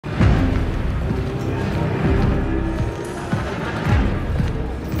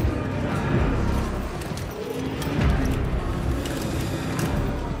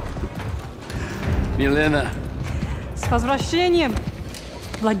Милена. С возвращением,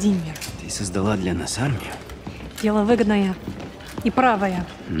 Владимир. Ты создала для нас армию? Дело выгодное и правое.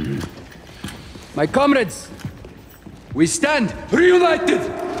 My comrades, we stand reunited!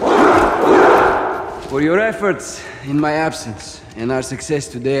 For your efforts in my absence and our success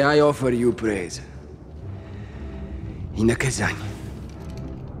today, I offer you praise. И наказание.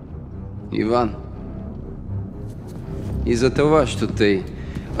 Иван, из-за того, что ты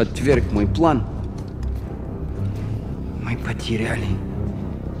отверг мой план, мы потеряли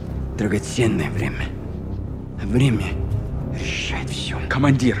драгоценное время. Время решает все.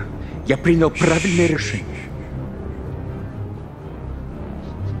 Командир, я принял правильное решение.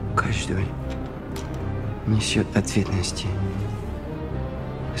 Каждый несет ответственности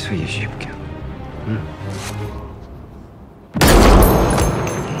за свои ошибки.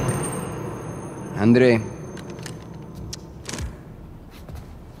 Андрей,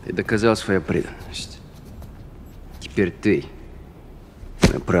 ты доказал свою преданность. Теперь ты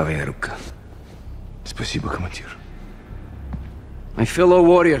моя правая рука. Спасибо, командир. My fellow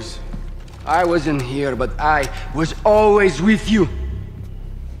warriors, I wasn't here, but I was always with you.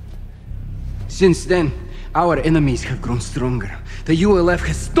 Since then, our enemies have grown stronger. The ULF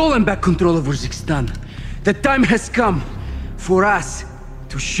has stolen back control of Uzbekistan. The time has come for us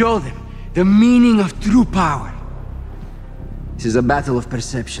to show them the meaning of true power. This is a battle of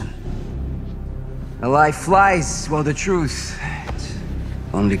perception. A lie flies while the truth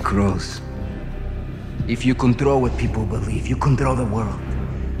only grows. If you control what people believe, you control the world.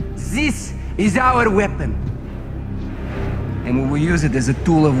 This is our weapon. And we will use it as a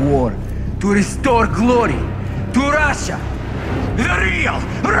tool of war to restore glory to Russia. The real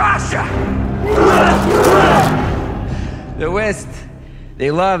Russia! The West,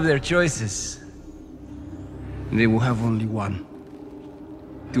 they love their choices. They will have only one.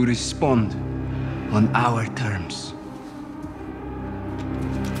 To respond on our terms.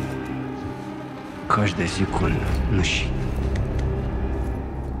 Каждая секунда на счет.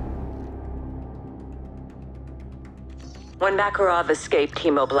 When Makarov escaped, he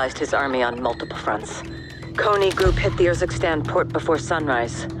mobilized his army on multiple fronts. Kony Group hit the Urzikstan port before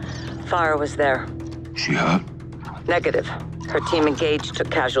sunrise. Farah was there. She hurt? Negative. Her team engaged, took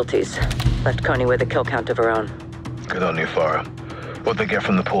casualties. Left Kony with a kill count of her own. Good on you, Farah. What'd they get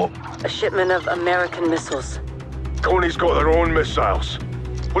from the port? A shipment of American missiles. Kony's got their own missiles.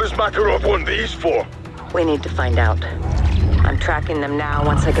 What does Makarov want these for? We need to find out. I'm tracking them now.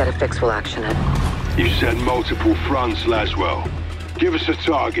 Once I get a fix, we'll action it. You said multiple fronts, Laswell. Give us a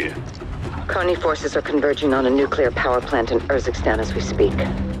target. Kony forces are converging on a nuclear power plant in Urzikstan as we speak.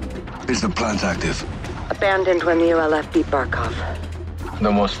 Is the plant active? Abandoned when the ULF beat Barkov.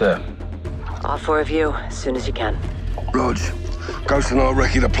 Then what's there? All four of you, as soon as you can. Rog, Ghost and I'll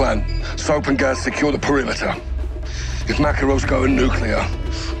recce the plant. Soap and gas secure the perimeter. If Makarov's going nuclear,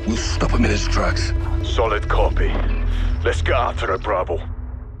 we'll stop him in his tracks. Solid copy. Let's get after it, Bravo.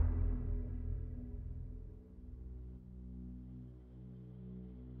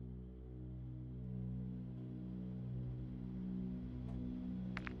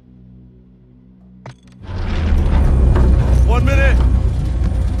 One minute!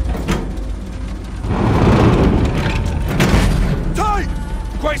 Tight!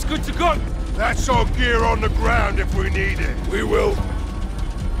 Quake's good to go! That's our gear on the ground if we need it. We will.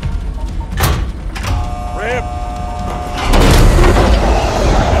 Ramp!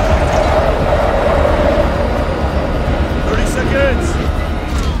 30 seconds!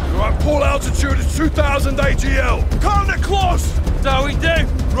 Right, pull altitude is 2,000 ATL. Calling it close! That's how we do!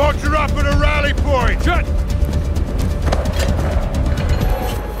 Roger up at a rally point! Shut!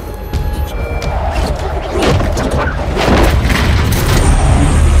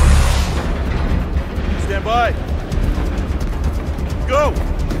 Stand by. Go!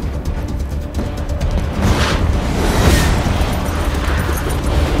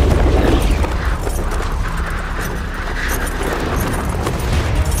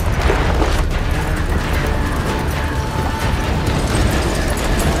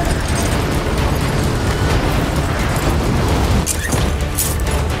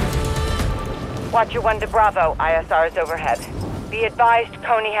 Watcher 1 to Bravo, ISR is overhead. Be advised,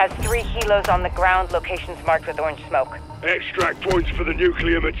 Kony has 3 helos on the ground, locations marked with orange smoke. Extract points for the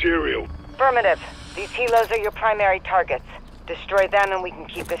nuclear material. Affirmative. These helos are your primary targets. Destroy them and we can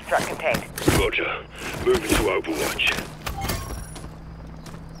keep this threat contained. Roger. Moving to Overwatch.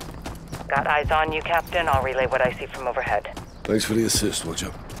 Got eyes on you, Captain. I'll relay what I see from overhead. Thanks for the assist,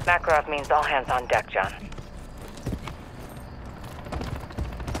 Watcher. Makarov means all hands on deck, John.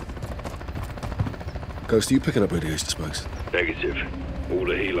 Ghost, are you picking up radiation spikes? Negative. All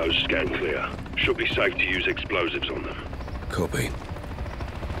the helos scan clear. Should be safe to use explosives on them. Copy.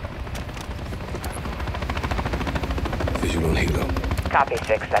 Visual on Helo. Copy,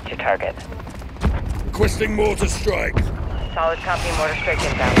 6. That's your target. Requesting mortar strike. Solid copy, mortar strike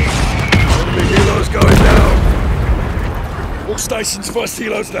inbound. Enemy helos going down. All stations, first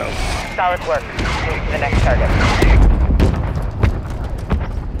helos down. Solid work. Move to the next target.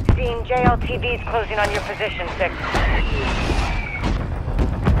 Seeing JLTVs closing on your position, 6.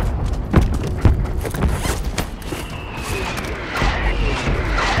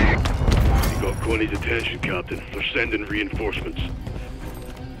 You got Connie's attention, Captain. They're sending reinforcements.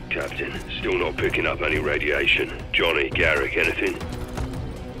 Captain, still not picking up any radiation. Johnny, Garrick, anything?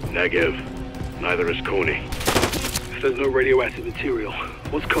 Negative. Neither is Coney. If there's no radioactive material,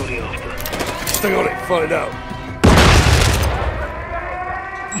 what's Coney after? Stay on it, find out.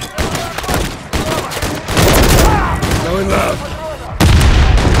 Going loud.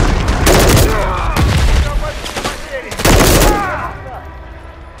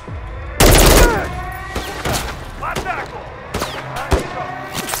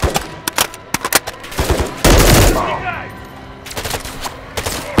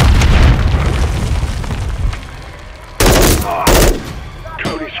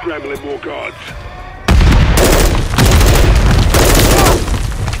 Cody's scrambling more guards.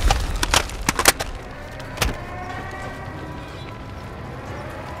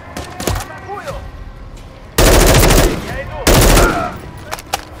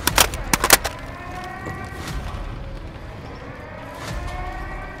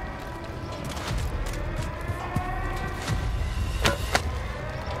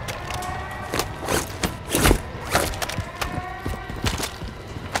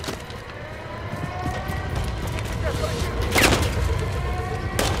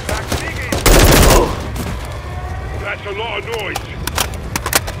 That's a lot of noise.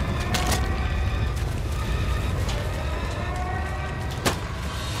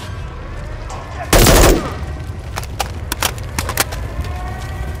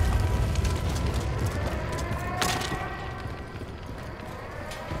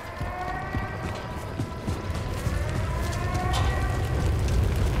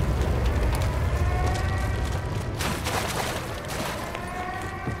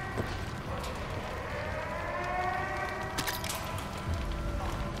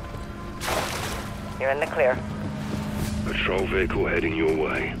 You're in the clear. Patrol vehicle heading your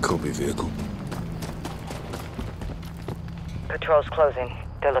way. Copy vehicle. Patrol's closing.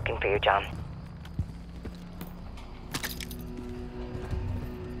 They're looking for you, John.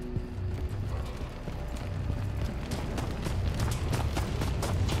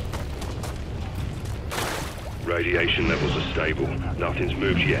 Radiation levels are stable. Nothing's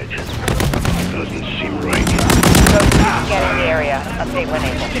moved yet. Doesn't seem right. Get in the area. Update when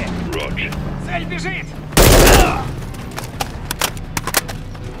able. Roger. Цель бежит!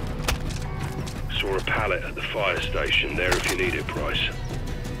 Saw a pallet at the fire station. There if you need it, Price.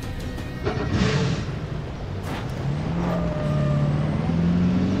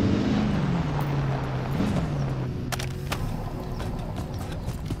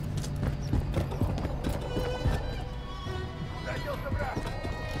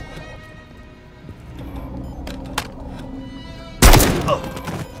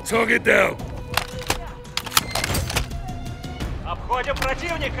 Target down. Обходим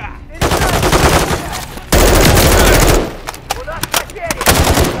противника!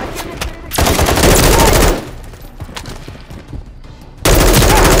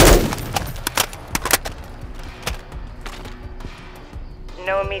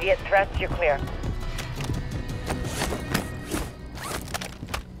 No immediate threats, you're clear.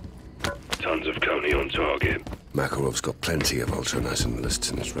 Tons of Coney on target. Makarov's got plenty of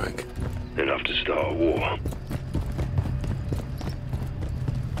ultranationalists in his rank. Enough to start a war.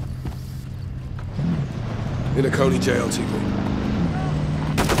 In a Coney JLTV.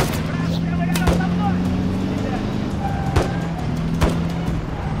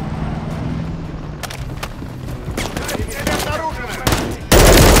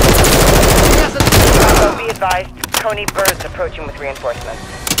 Be advised, Coney birds approaching with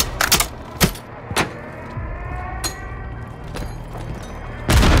reinforcements.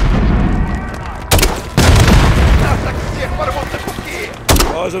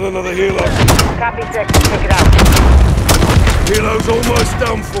 Eyes on another helo. Copy 6, take it out. Helo's almost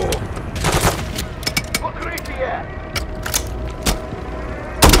done for.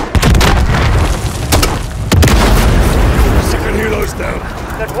 Second helo's down.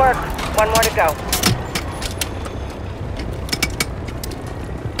 Good work. One more to go.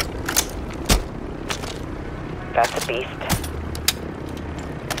 That's a beast.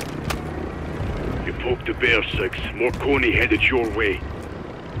 Poke the bear, 6. More Coney headed your way.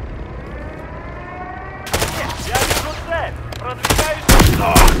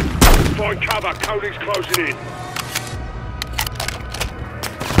 Find cover, Coney's closing in.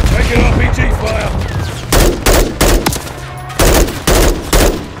 Taking RPG fire!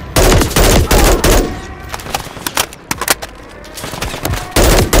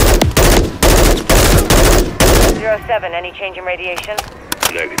 07, any change in radiation?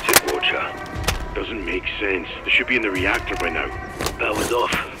 Negative, Roger. Doesn't make sense. They should be in the reactor by now. Power's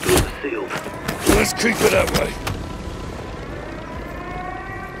off. Doors are sealed. Let's keep it that way.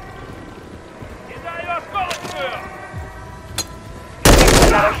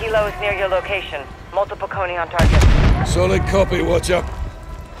 Another helo is near your location. Multiple Coney on target. Solid copy, watch up.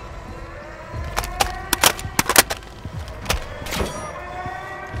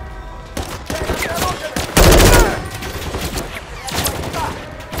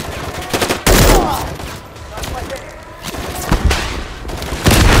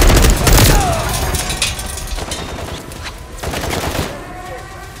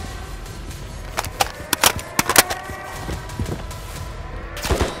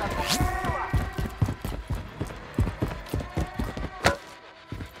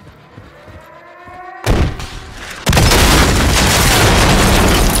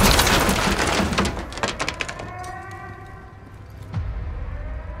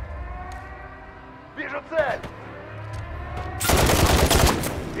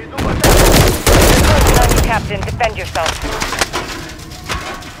 Captain, defend yourself.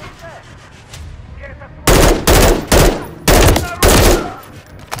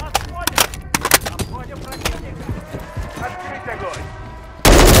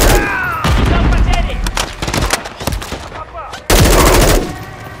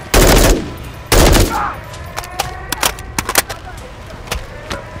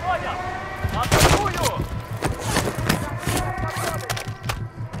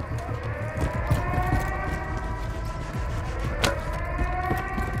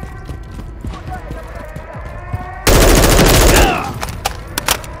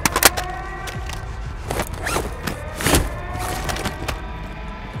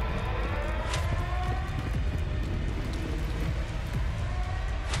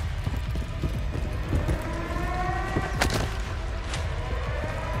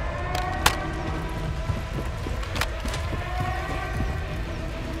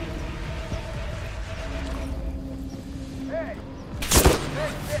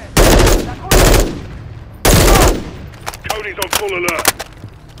 Cody's on full alert.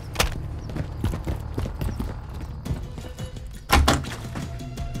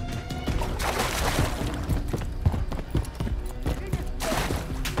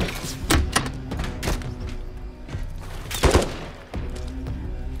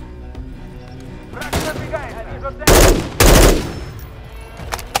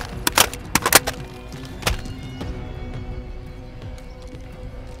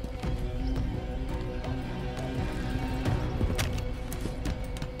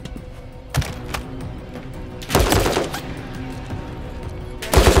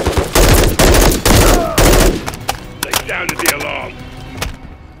 Sounded the alarm.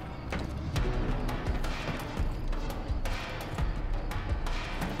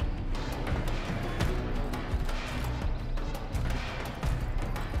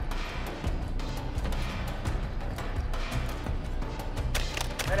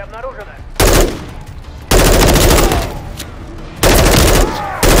 Цель обнаружена.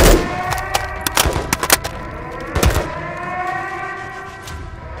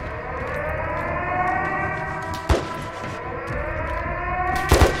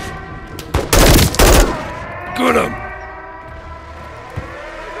 Good 'em!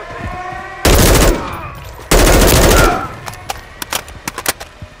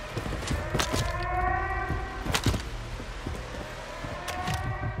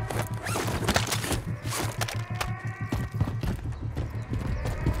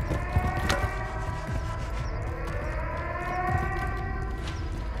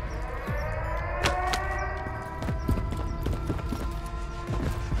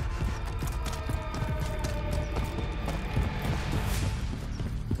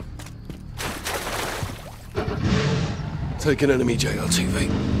 Take an enemy JLTV.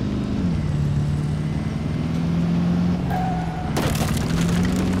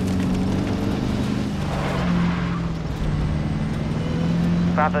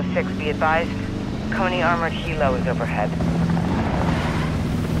 Bravo 6, be advised. Coney armored helo is overhead.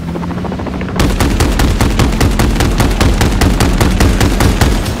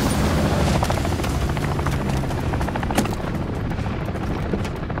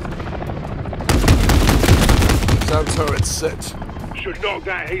 That's set. Should knock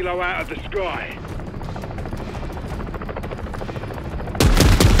that helo out of the sky.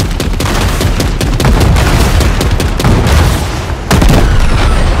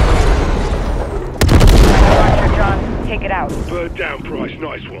 Roger, John. Take it out. Bird down, Price.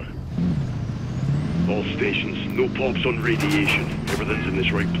 Nice one. All stations, no pops on radiation. Everything's in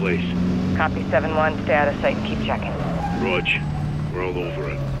this right place. Copy 7-1. Stay out of sight and keep checking. Rog, we're all over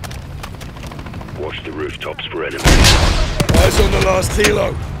it. Watch the rooftops for enemies. Eyes on the last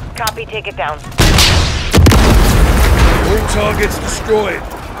helo. Copy. Take it down. All targets destroyed.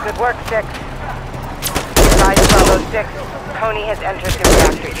 Good work, 6. Rise Bravo 6. Coney has entered the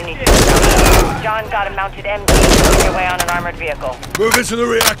reactor. You need to get out. John got a mounted MG on your way on an armored vehicle. Move into the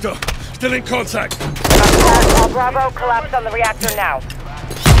reactor. Still in contact. All Bravo, collapse on the reactor now.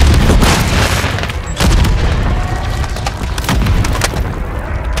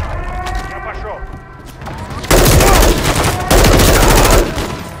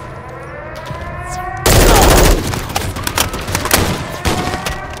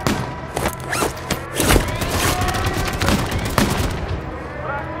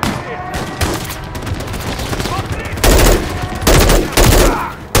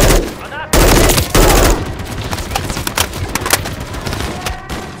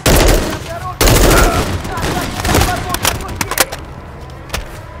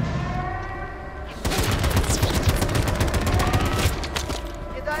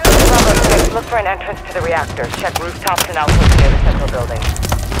 Look for an entrance to the reactor. Check rooftops and outposts near the central building.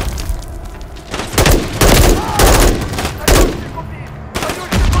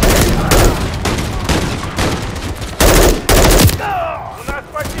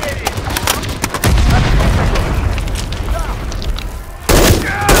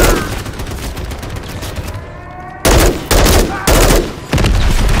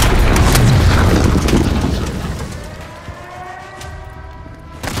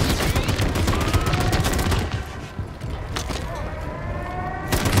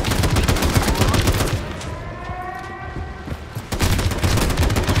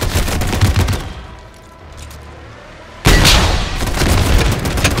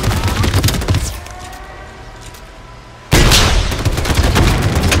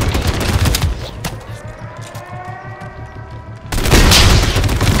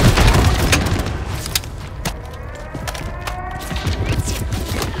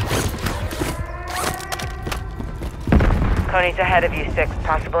 Coney's ahead of you, 6.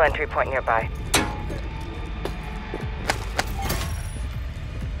 Possible entry point nearby.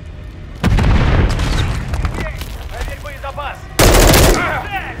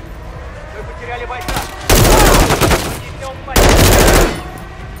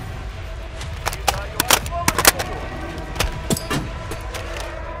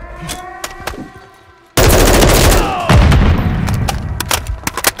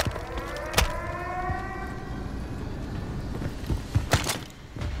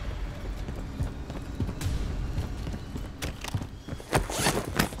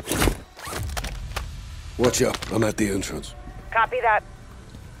 Watch out. I'm at the entrance. Copy that.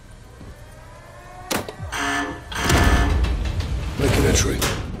 Make an entry.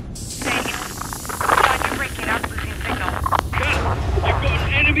 Cat, you've got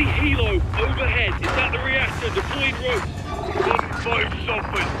an enemy helo overhead. It's at the reactor, deployed rope. 1-5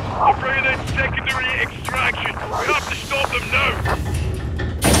 something. I'm bringing in secondary extraction. We have to stop them now.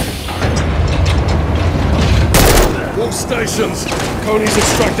 All stations. Coney's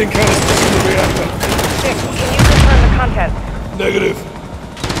extracting canisters from the reactor. 6, can you confirm the contents? Negative.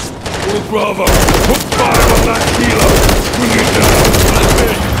 All Bravo. Put fire on that helo. Bring it down.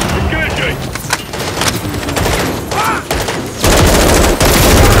 Engaging.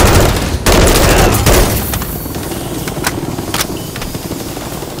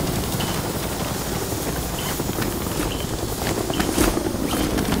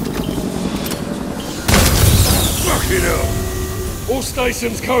 Fucking hell. All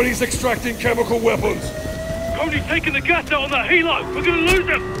stations, Coney's extracting chemical weapons. Coney's taking the gas out on that helo. We're gonna lose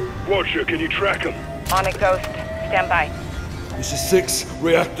him. Watcher, can you track him? On it, Ghost. Stand by. This is 6.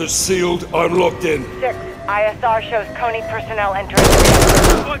 Reactors sealed. I'm locked in. 6, ISR shows Coney personnel entering the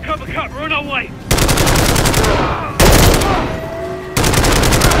reactor. Right, cover cut. We're on our way.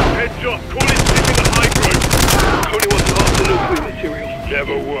 Heads up. Coney's taking the high ground. Coney wants to half the nuclear material.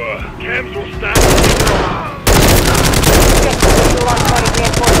 Never were. Cams will stand. 6, visual on Coney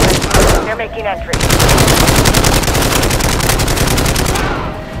reinforcements. They're making entry.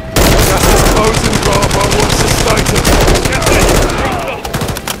 Gas is closing, Bravo. What's the status? Captain, rooftop.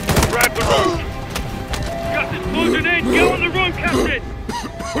 Grab the roof. Gas is closing in. Get on the road, Captain.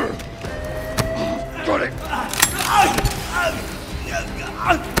 Got it.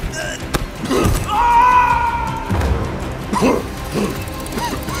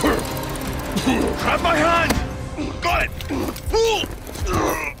 Grab my hand! Got it!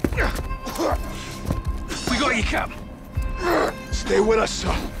 We got you, Cap. Stay with us,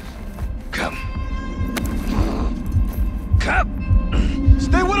 sir. Cap. Cap.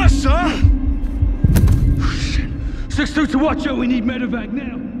 Stay with us, sir! 6-2 to watch out. We need medevac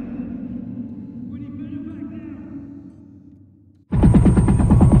now.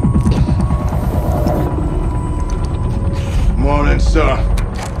 Morning, sir.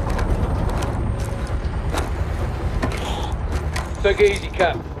 Take it easy,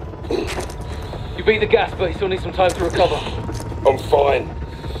 Cap. You beat the gas, but you still need some time to recover. I'm fine.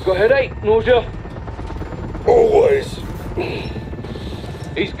 Got a headache? Nausea? Always.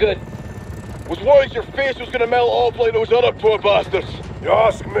 He's good. Was worried your face was gonna melt off like those other poor bastards. You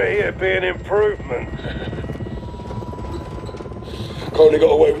ask me, it'd be an improvement. Coney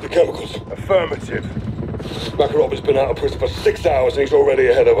got away with the chemicals. Affirmative. Makarov has been out of prison for 6 hours and he's already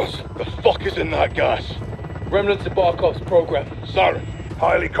ahead of us. The fuck is in that gas? Remnants of Barkov's program. Sir,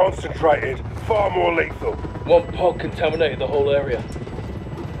 highly concentrated, far more lethal. One pod contaminated the whole area.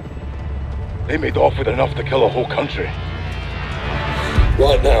 They made off with enough to kill a whole country.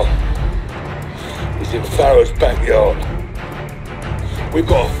 Right now, he's in Farrow's backyard. We've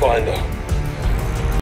got to find her.